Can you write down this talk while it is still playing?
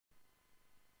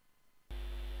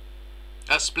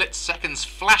split second's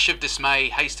flash of dismay,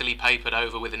 hastily papered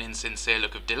over with an insincere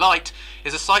look of delight,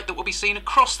 is a sight that will be seen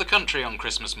across the country on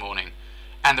Christmas morning.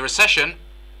 And the recession,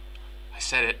 I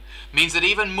said it, means that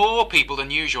even more people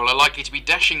than usual are likely to be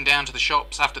dashing down to the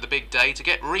shops after the big day to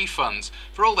get refunds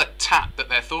for all the tat that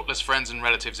their thoughtless friends and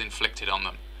relatives inflicted on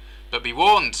them. But be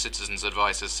warned, Citizens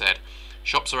Advice has said,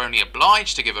 shops are only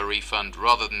obliged to give a refund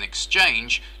rather than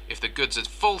exchange if the goods are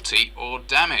faulty or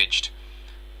damaged.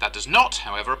 That does not,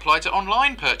 however, apply to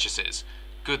online purchases.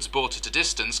 Goods bought at a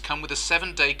distance come with a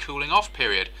 7-day cooling off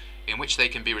period, in which they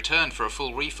can be returned for a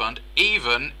full refund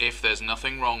even if there's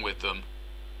nothing wrong with them.